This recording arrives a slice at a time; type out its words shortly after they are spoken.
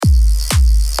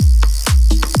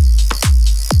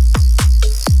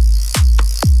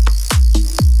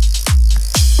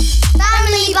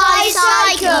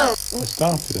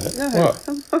started it. No.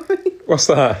 What? What's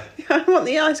that? I want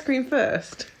the ice cream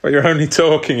first. Well, you're only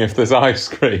talking if there's ice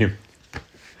cream.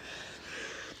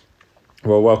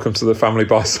 Well, welcome to the Family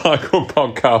Bicycle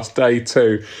Podcast, Day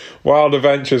 2. Wild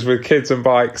adventures with kids and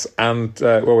bikes. And, we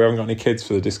haven't got any kids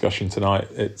for the discussion tonight.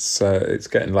 It's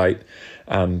getting late.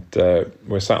 And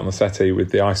we're sat on the settee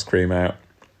with the ice cream out.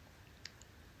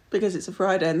 Because it's a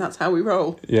Friday and that's how we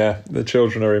roll. Yeah, the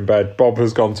children are in bed. Bob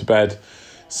has gone to bed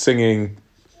singing.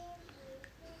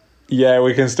 Yeah,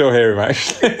 we can still hear him,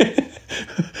 actually.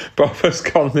 Bob has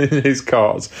gone in his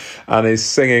cot and is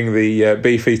singing the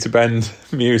Beefeater Bend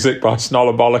music by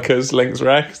Snollabolickers, Links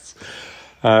Rex.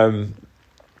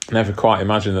 Never quite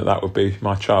imagined that would be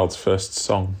my child's first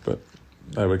song, but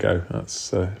there we go.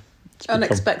 That's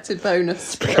unexpected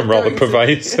bonus. It's become rather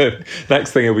pervasive.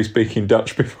 Next thing he'll be speaking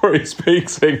Dutch before he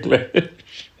speaks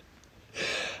English.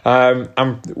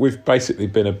 And we've basically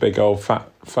been a big old fat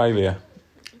failure.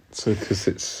 So because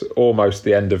it's almost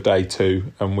the end of day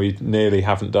 2 and we nearly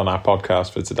haven't done our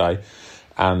podcast for today.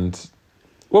 And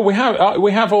well, we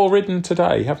have all ridden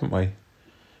today, haven't we?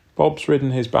 Bob's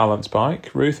ridden his balance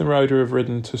bike. Ruth and Rhoda have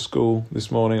ridden to school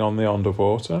this morning on the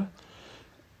Onderwater.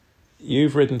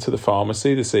 You've ridden to the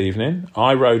pharmacy this evening.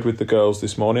 I rode with the girls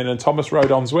this morning, and Thomas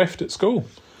rode on Zwift at school.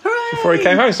 Hooray! Before he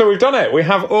came home. So we've done it. We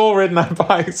have all ridden our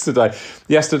bikes today.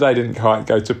 Yesterday didn't quite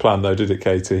go to plan though, did it,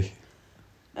 Katie?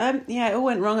 Yeah, it all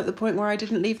went wrong at the point where I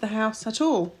didn't leave the house at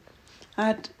all.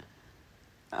 I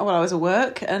was at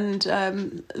work, and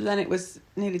then it was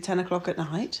nearly 10 o'clock at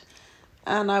night,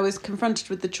 and I was confronted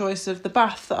with the choice of the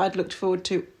bath that I'd looked forward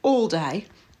to all day,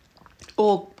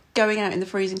 or going out in the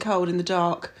freezing cold in the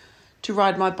dark to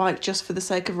ride my bike just for the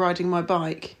sake of riding my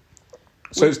bike.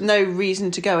 So with no reason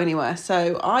to go anywhere.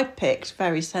 So I picked,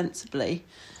 very sensibly,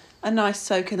 a nice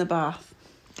soak in the bath.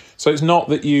 So it's not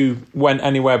that you went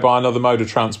anywhere by another mode of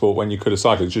transport when you could have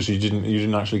cycled, it's just you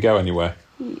didn't actually go anywhere.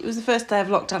 It was the first day of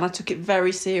lockdown. I took it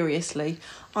very seriously.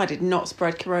 I did not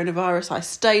spread coronavirus. I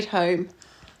stayed home.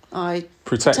 I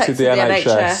protected the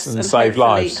NHS and saved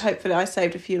lives. Hopefully I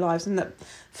saved a few lives. And that,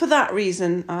 for that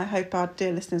reason, I hope our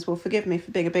dear listeners will forgive me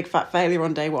for being a big fat failure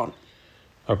on day 1.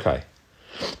 Okay.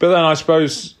 But then I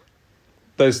suppose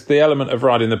there's the element of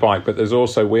riding the bike, but there's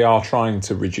also, we are trying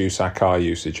to reduce our car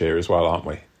usage here as well, aren't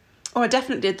we? Oh, I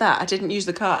definitely did that. I didn't use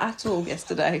the car at all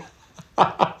yesterday.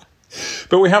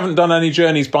 But we haven't done any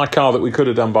journeys by car that we could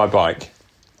have done by bike.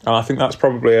 And I think that's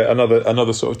probably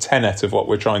another sort of tenet of what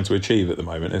we're trying to achieve at the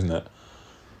moment, isn't it?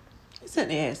 It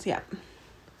certainly is, yeah.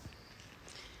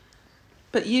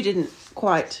 But you didn't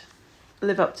quite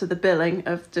live up to the billing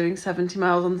of doing 70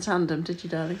 miles on the tandem, did you,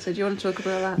 darling? So do you want to talk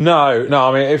about that? No,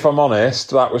 I mean, if I'm honest,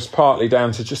 that was partly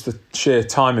down to just the sheer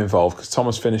time involved, because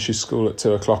Thomas finishes school at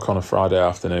 2 o'clock on a Friday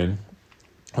afternoon.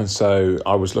 And so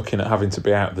I was looking at having to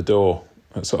be out the door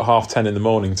at sort of 10:30 in the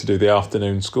morning to do the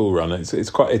afternoon school run. It is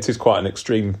quite an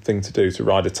extreme thing to do, to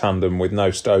ride a tandem with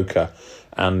no stoker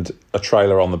and a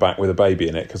trailer on the back with a baby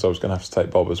in it, because I was going to have to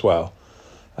take Bob as well.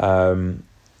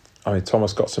 I mean,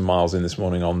 Thomas got some miles in this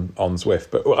morning on Zwift,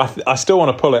 but I still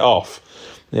want to pull it off.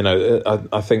 You know,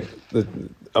 I think that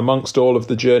amongst all of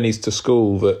the journeys to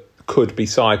school that could be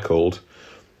cycled,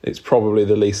 it's probably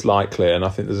the least likely. And I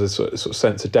think there's a sort of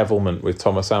sense of devilment with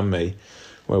Thomas and me,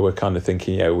 where we're kind of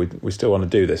thinking, yeah, we still want to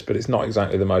do this, but it's not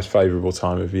exactly the most favourable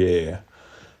time of year.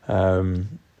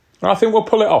 I think we'll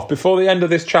pull it off before the end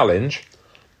of this challenge.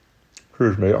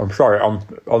 Excuse me, I'm sorry, I'm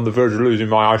on the verge of losing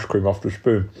my ice cream off the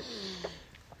spoon.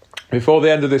 Before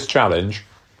the end of this challenge,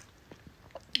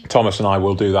 Thomas and I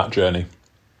will do that journey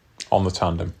on the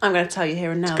tandem. I'm going to tell you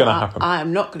here and now that I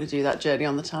am not going to do that journey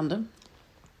on the tandem.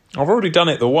 I've already done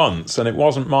it the once, and it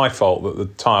wasn't my fault that the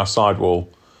tyre sidewall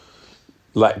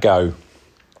let go,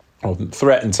 or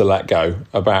threatened to let go,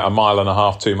 about 1.5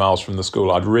 miles, 2 miles from the school.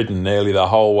 I'd ridden nearly the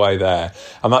whole way there,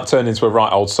 and that turned into a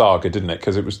right old saga, didn't it?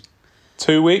 Because it was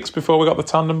 2 weeks before we got the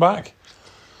tandem back.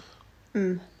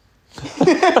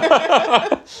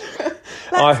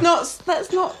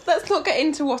 Let's not get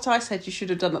into what I said you should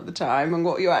have done at the time and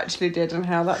what you actually did and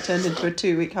how that turned into a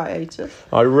 2-week hiatus.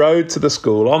 I rode to the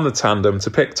school on the tandem to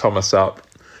pick Thomas up,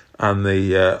 and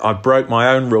I broke my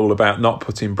own rule about not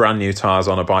putting brand new tyres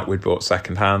on a bike we'd bought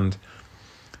second hand.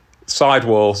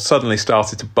 Sidewall suddenly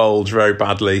started to bulge very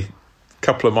badly a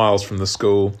couple of miles from the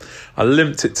school. I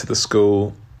limped it to the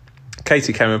school.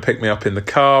 Katie came and picked me up in the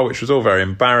car, which was all very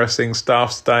embarrassing,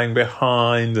 staff staying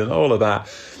behind and all of that.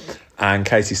 And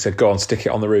Katie said, go on, stick it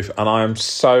on the roof. And I am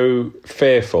so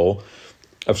fearful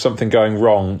of something going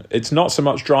wrong. It's not so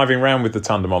much driving around with the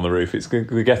tandem on the roof, it's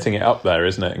getting it up there,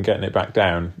 isn't it, and getting it back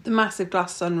down. The massive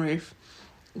glass sunroof.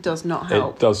 does not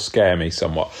help. It does scare me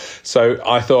somewhat. So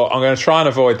I thought, I'm going to try and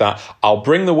avoid that. I'll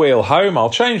bring the wheel home, I'll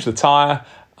change the tyre,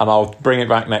 and I'll bring it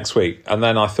back next week. And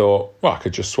then I thought, well, I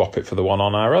could just swap it for the one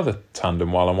on our other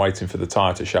tandem while I'm waiting for the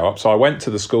tyre to show up. So I went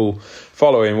to the school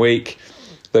following week.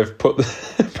 They've put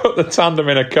the tandem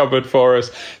in a cupboard for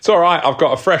us. It's all right, I've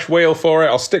got a fresh wheel for it.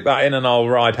 I'll stick that in and I'll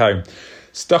ride home.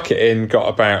 Stuck it in, got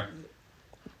about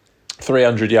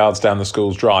 300 yards down the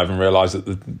school's drive and realised that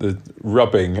the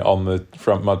rubbing on the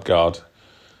front mudguard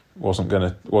wasn't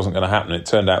gonna happen. It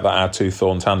turned out that our two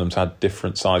Thorn tandems had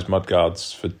different sized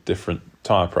mudguards for different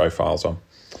tyre profiles on,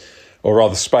 or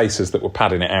rather spacers that were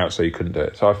padding it out so you couldn't do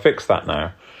it. So I fixed that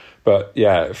now. But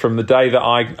yeah, from the day that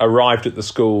I arrived at the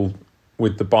school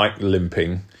with the bike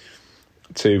limping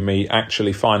to me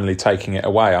actually finally taking it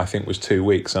away, I think was 2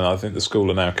 weeks, and I think the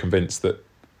school are now convinced that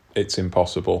it's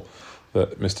impossible,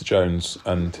 that Mr. Jones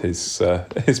and his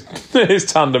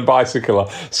tandem bicycle are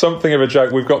something of a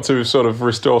joke. We've got to sort of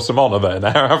restore some honour there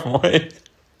now, haven't we?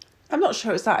 I'm not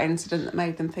sure it's that incident that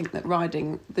made them think that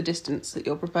riding the distance that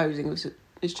you're proposing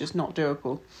is just not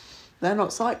doable. They're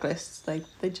not cyclists.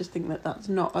 They just think that that's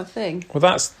not a thing. Well,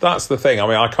 that's the thing. I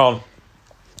mean,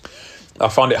 I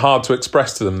find it hard to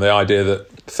express to them the idea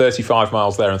that 35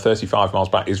 miles there and 35 miles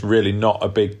back is really not a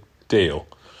big deal.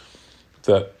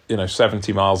 That,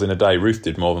 70 miles in a day. Ruth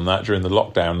did more than that during the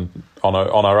lockdown on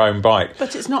her own bike.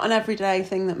 But it's not an everyday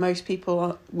thing that most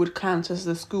people would count as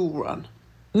the school run.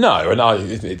 No, and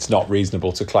it's not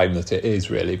reasonable to claim that it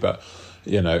is really, but,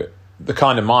 the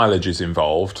kind of mileage is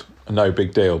involved, no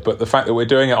big deal. But the fact that we're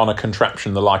doing it on a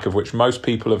contraption the like of which most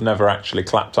people have never actually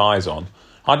clapped eyes on.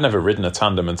 I'd never ridden a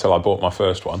tandem until I bought my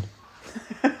first one.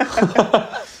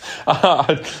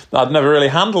 I'd never really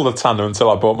handled a tandem until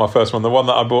I bought my first one. The one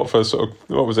that I bought for sort of,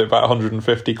 what was it, about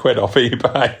 150 quid off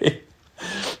eBay.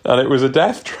 And it was a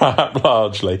death trap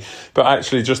largely. But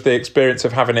actually just the experience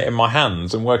of having it in my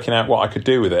hands and working out what I could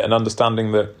do with it and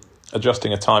understanding that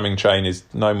adjusting a timing chain is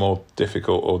no more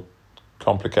difficult or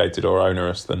complicated or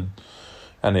onerous than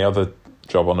any other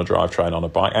job on a drivetrain on a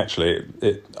bike. Actually,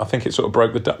 I think it sort of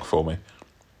broke the duck for me.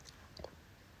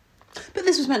 But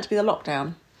this was meant to be the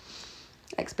lockdown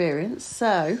experience,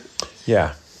 so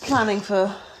yeah, planning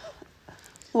for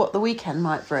what the weekend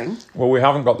might bring. Well, we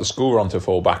haven't got the school run to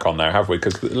fall back on now, have we?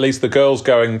 Because at least the girls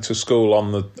going to school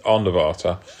on the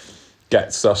Onderwater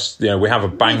gets us, we have a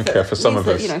banker for some of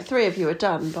us. 3 of you are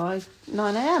done by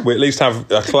 9 a.m. We at least have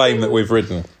a claim that we've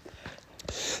ridden.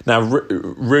 Now,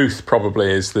 Ruth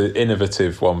probably is the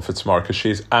innovative one for tomorrow because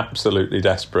she's absolutely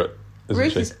desperate, isn't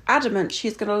Ruth she? is adamant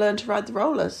she's going to learn to ride the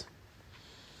rollers.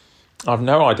 I've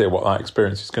no idea what that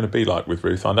experience is going to be like with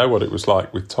Ruth. I know what it was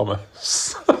like with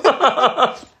Thomas.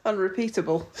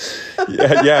 Unrepeatable.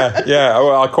 yeah.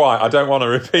 Well, I don't want to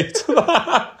repeat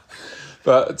that.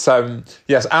 But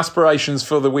yes, aspirations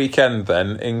for the weekend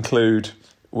then include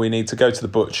we need to go to the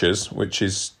butcher's, which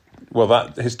is, well,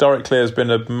 that historically has been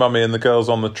a mummy and the girls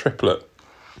on the triplet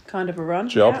kind of a run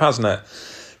job, hasn't it?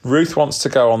 Ruth wants to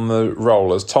go on the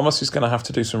rollers. Thomas is going to have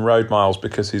to do some road miles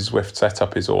because his Zwift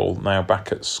setup is all now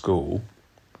back at school.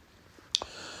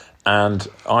 And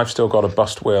I've still got a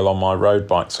bust wheel on my road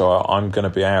bike, so I'm going to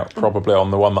be out probably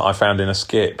on the one that I found in a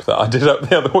skip that I did up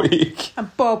the other week.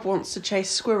 And Bob wants to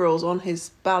chase squirrels on his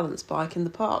balance bike in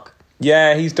the park.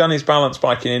 Yeah, he's done his balance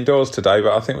biking indoors today,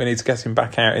 but I think we need to get him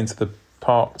back out into the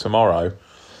park tomorrow,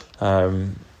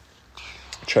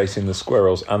 chasing the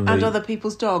squirrels and other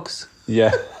people's dogs.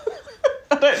 Yeah.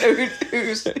 I don't know who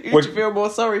you feel more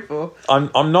sorry for.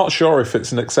 I'm not sure if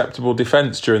it's an acceptable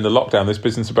defence during the lockdown, this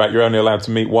business about you're only allowed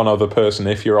to meet one other person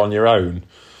if you're on your own.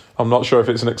 I'm not sure if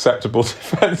it's an acceptable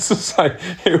defence to say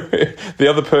the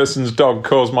other person's dog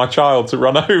caused my child to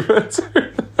run over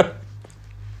to.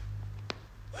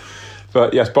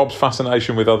 But yes, Bob's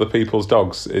fascination with other people's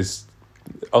dogs is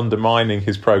undermining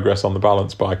his progress on the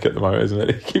balance bike at the moment, isn't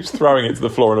it? He keeps throwing it to the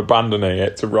floor and abandoning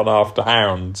it to run after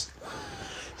hounds.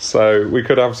 So we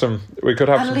could have some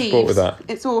sport with that.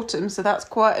 It's autumn, so that's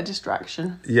quite a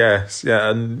distraction. Yes, yeah,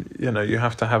 and you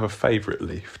have to have a favourite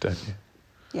leaf, don't you?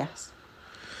 Yes.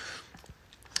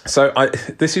 So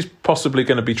this is possibly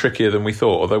going to be trickier than we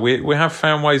thought, although we have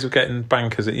found ways of getting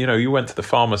bankers. You went to the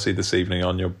pharmacy this evening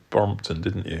on your Brompton,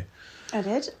 didn't you? I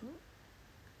did.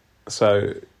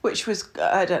 So, which was,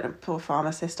 I don't know, poor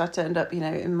pharmacist. I turned up,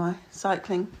 in my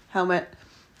cycling helmet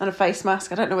and a face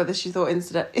mask. I don't know whether she thought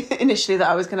initially that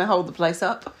I was going to hold the place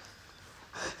up.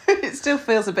 It still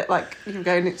feels a bit like you're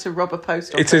going to rob a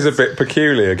post office. It is a bit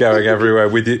peculiar going everywhere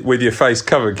with your face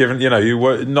covered, given, you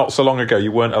were, not so long ago,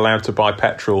 you weren't allowed to buy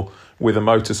petrol with a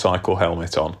motorcycle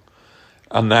helmet on.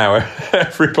 And now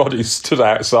everybody's stood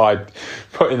outside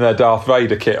putting their Darth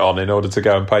Vader kit on in order to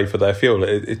go and pay for their fuel.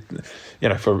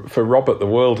 For Robert, the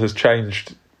world has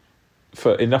changed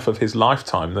for enough of his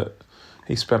lifetime that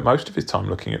he spent most of his time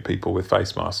looking at people with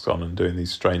face masks on and doing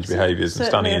these strange behaviours and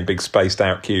standing in big spaced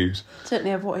out queues.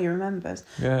 Certainly of what he remembers.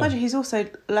 Yeah. Imagine he's also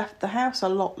left the house a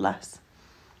lot less,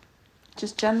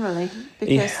 just generally. Because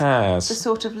He has. the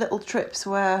sort of little trips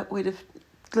where we'd have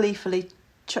gleefully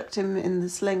chucked him in the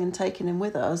sling and taken him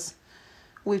with us,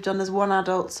 we've done as one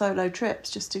adult solo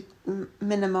trips just to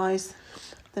minimise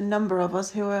the number of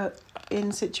us who are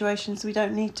in situations we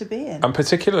don't need to be in. And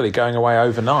particularly going away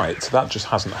overnight, that just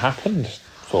hasn't happened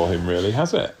for him, really,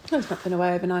 has it? He's not been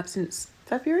away overnight since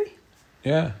February.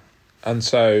 Yeah. And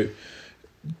so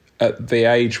at the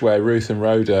age where Ruth and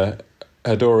Rhoda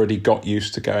had already got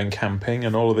used to going camping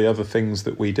and all of the other things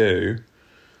that we do,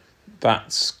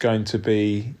 that's going to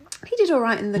be... He did all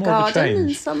right in the more of a garden in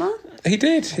change. summer. He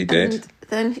did. And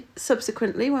then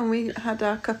subsequently, when we had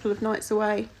our couple of nights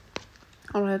away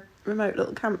on a remote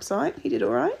little campsite, he did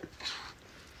all right.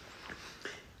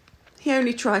 He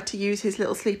only tried to use his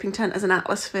little sleeping tent as an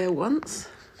atmosphere once.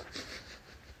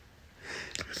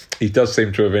 He does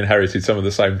seem to have inherited some of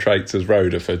the same traits as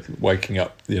Rhoda for waking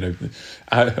up,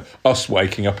 us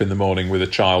waking up in the morning with a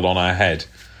child on our head,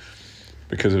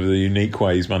 because of the unique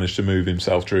way he's managed to move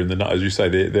himself during the night. As you say,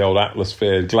 the old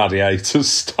atmosphere gladiator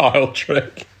style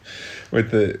trick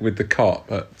with the cot.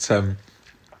 But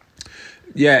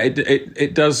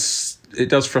it does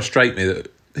frustrate me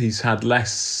that he's had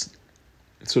less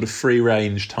sort of free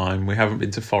range time. We haven't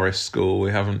been to forest school.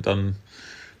 We haven't done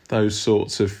those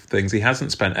sorts of things. He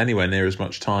hasn't spent anywhere near as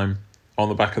much time on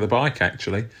the back of the bike,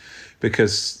 actually,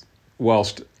 because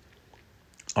whilst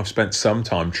I've spent some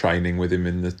time training with him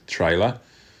in the trailer,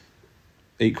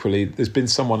 equally there's been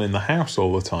someone in the house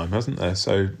all the time, hasn't there?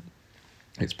 So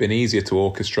it's been easier to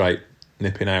orchestrate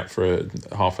nipping out for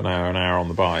half an hour on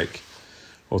the bike,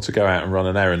 or to go out and run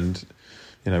an errand.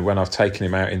 When I've taken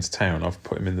him out into town, I've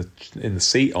put him in the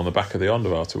seat on the back of the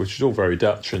Onderwater, which is all very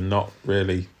Dutch and not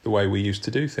really the way we used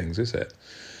to do things, is it?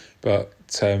 But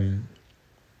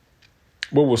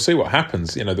we'll see what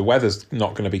happens. The weather's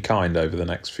not going to be kind over the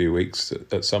next few weeks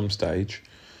at some stage,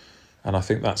 and I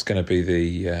think that's going to be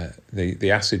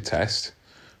the acid test.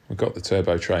 We've got the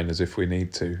turbo trainers if we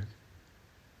need to,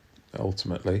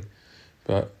 ultimately,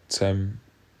 but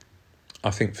I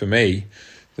think for me,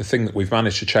 the thing that we've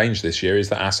managed to change this year is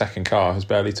that our second car has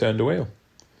barely turned a wheel.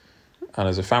 And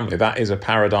as a family, that is a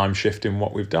paradigm shift in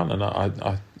what we've done. And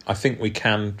I think we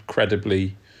can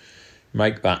credibly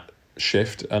make that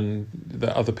shift, and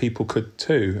that other people could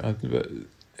too. But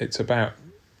it's about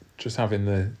just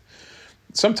having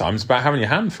sometimes about having your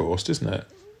hand forced, isn't it?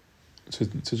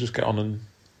 To just get on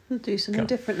and do something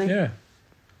differently. Yeah.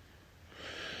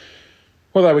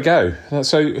 Well, there we go.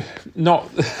 So not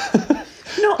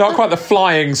quite the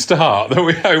flying start that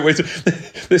we hope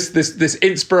with. This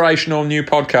inspirational new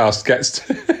podcast gets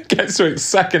to its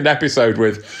second episode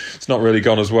with. It's not really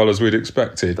gone as well as we'd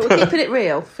expected. But we're keeping it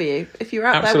real for you. If you're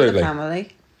out Absolutely. there with a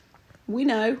family, we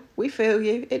know, we feel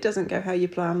you. It doesn't go how you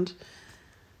planned.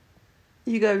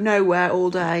 You go nowhere all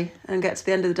day and get to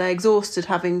the end of the day exhausted,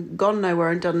 having gone nowhere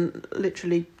and done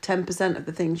literally 10% of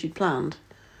the things you'd planned.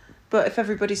 But if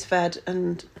everybody's fed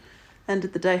and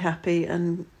ended the day happy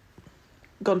and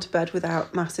gone to bed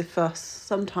without massive fuss,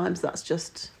 sometimes that's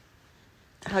just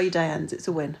how your day ends. It's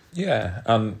a win. Yeah,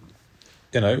 and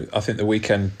I think the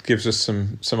weekend gives us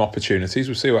some opportunities.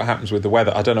 We'll see what happens with the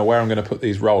weather. I don't know where I'm going to put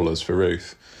these rollers for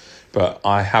Ruth, but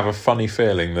I have a funny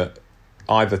feeling that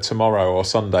either tomorrow or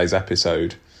Sunday's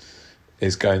episode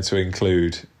is going to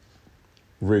include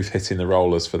Ruth hitting the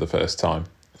rollers for the first time.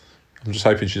 I'm just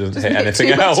hoping she doesn't hit anything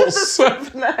else.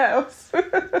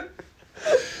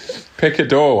 Pick a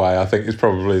doorway, I think, is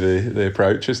probably the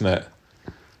approach, isn't it?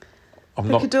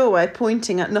 Pick a doorway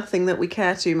pointing at nothing that we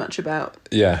care too much about.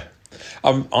 Yeah,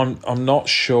 I'm not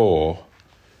sure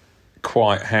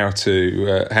quite how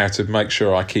to make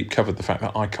sure I keep covered the fact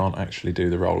that I can't actually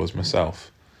do the rollers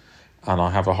myself, and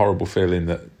I have a horrible feeling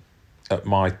that at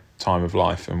my time of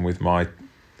life and with my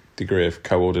degree of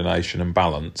coordination and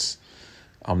balance,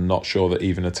 I'm not sure that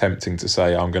even attempting to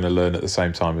say I'm going to learn at the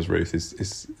same time as Ruth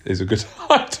is a good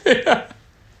idea.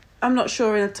 I'm not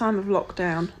sure in a time of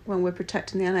lockdown when we're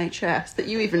protecting the NHS that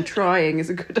you even trying is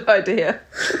a good idea.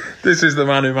 This is the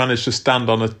man who managed to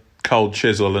stand on a cold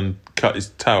chisel and cut his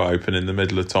toe open in the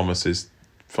middle of Thomas's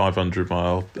 500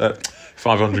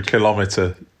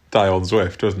 kilometre day on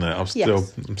Zwift, wasn't it?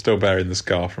 I'm still bearing the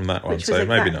scar from that one, Which so was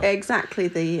maybe not. Exactly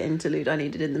the interlude I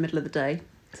needed in the middle of the day.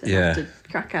 So you have to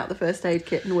crack out the first aid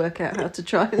kit and work out how to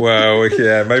try and, Well,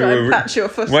 yeah, maybe try and patch your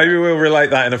foot. maybe we'll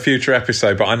relate that in a future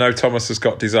episode. But I know Thomas has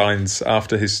got designs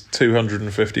after his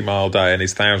 250-mile day and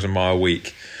his 1,000-mile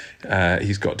week.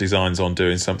 He's got designs on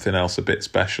doing something else a bit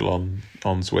special on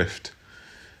Zwift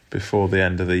before the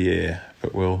end of the year.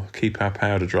 But we'll keep our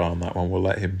powder dry on that one. We'll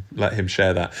let him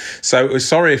share that. So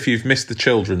sorry if you've missed the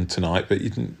children tonight, but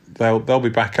they'll be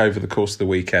back over the course of the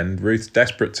weekend. Ruth's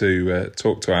desperate to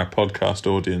talk to our podcast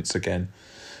audience again,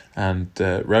 and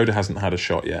Rhoda hasn't had a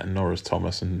shot yet, and nor has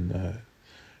Thomas. And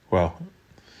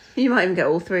you might even get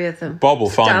all three of them. Bob will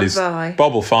find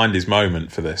his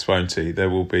moment for this, won't he? There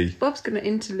will be. Bob's going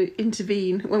to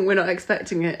intervene when we're not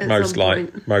expecting it. Most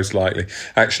likely.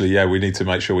 Actually, yeah, we need to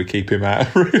make sure we keep him out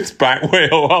of Ruth's back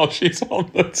wheel while she's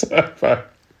on the turbo.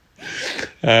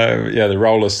 The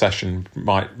roller session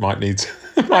might need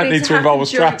to involve a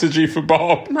strategy for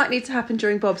Bob. Might need to happen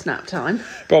during Bob's nap time.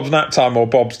 Bob's nap time or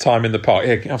Bob's time in the park.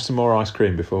 Here, have some more ice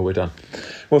cream before we're done.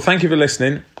 Well, thank you for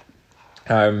listening.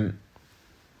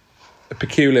 A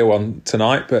peculiar one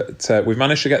tonight, but we've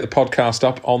managed to get the podcast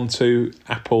up onto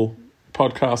Apple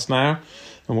Podcasts now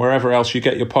and wherever else you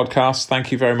get your podcasts. Thank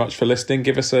you very much for listening.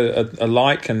 Give us a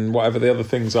like and whatever the other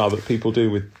things are that people do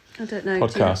with I don't know.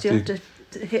 podcasts. Do you have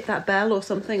to hit that bell or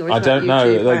something? Or is I don't know.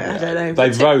 I don't know. They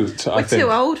vote. We're too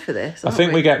old for this. I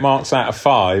think we get marks out of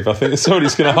 5. I think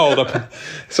somebody's going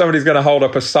to hold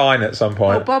up a sign at some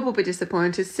point. Well, Bob will be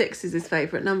disappointed. 6 is his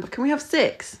favourite number. Can we have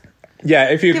 6?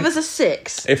 Yeah, if you give us a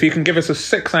 6. If you can give us a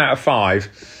 6 out of 5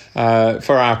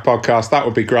 for our podcast, that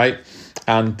would be great.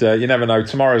 And you never know,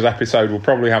 tomorrow's episode will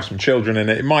probably have some children in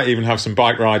it. It might even have some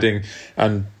bike riding,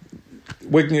 and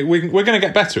we're going to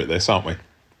get better at this, aren't we?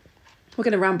 We're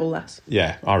going to ramble less.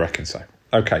 Yeah, I reckon so.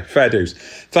 Okay, fair dues.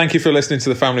 Thank you for listening to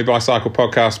the Family Bicycle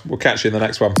Podcast. We'll catch you in the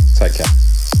next one. Take care.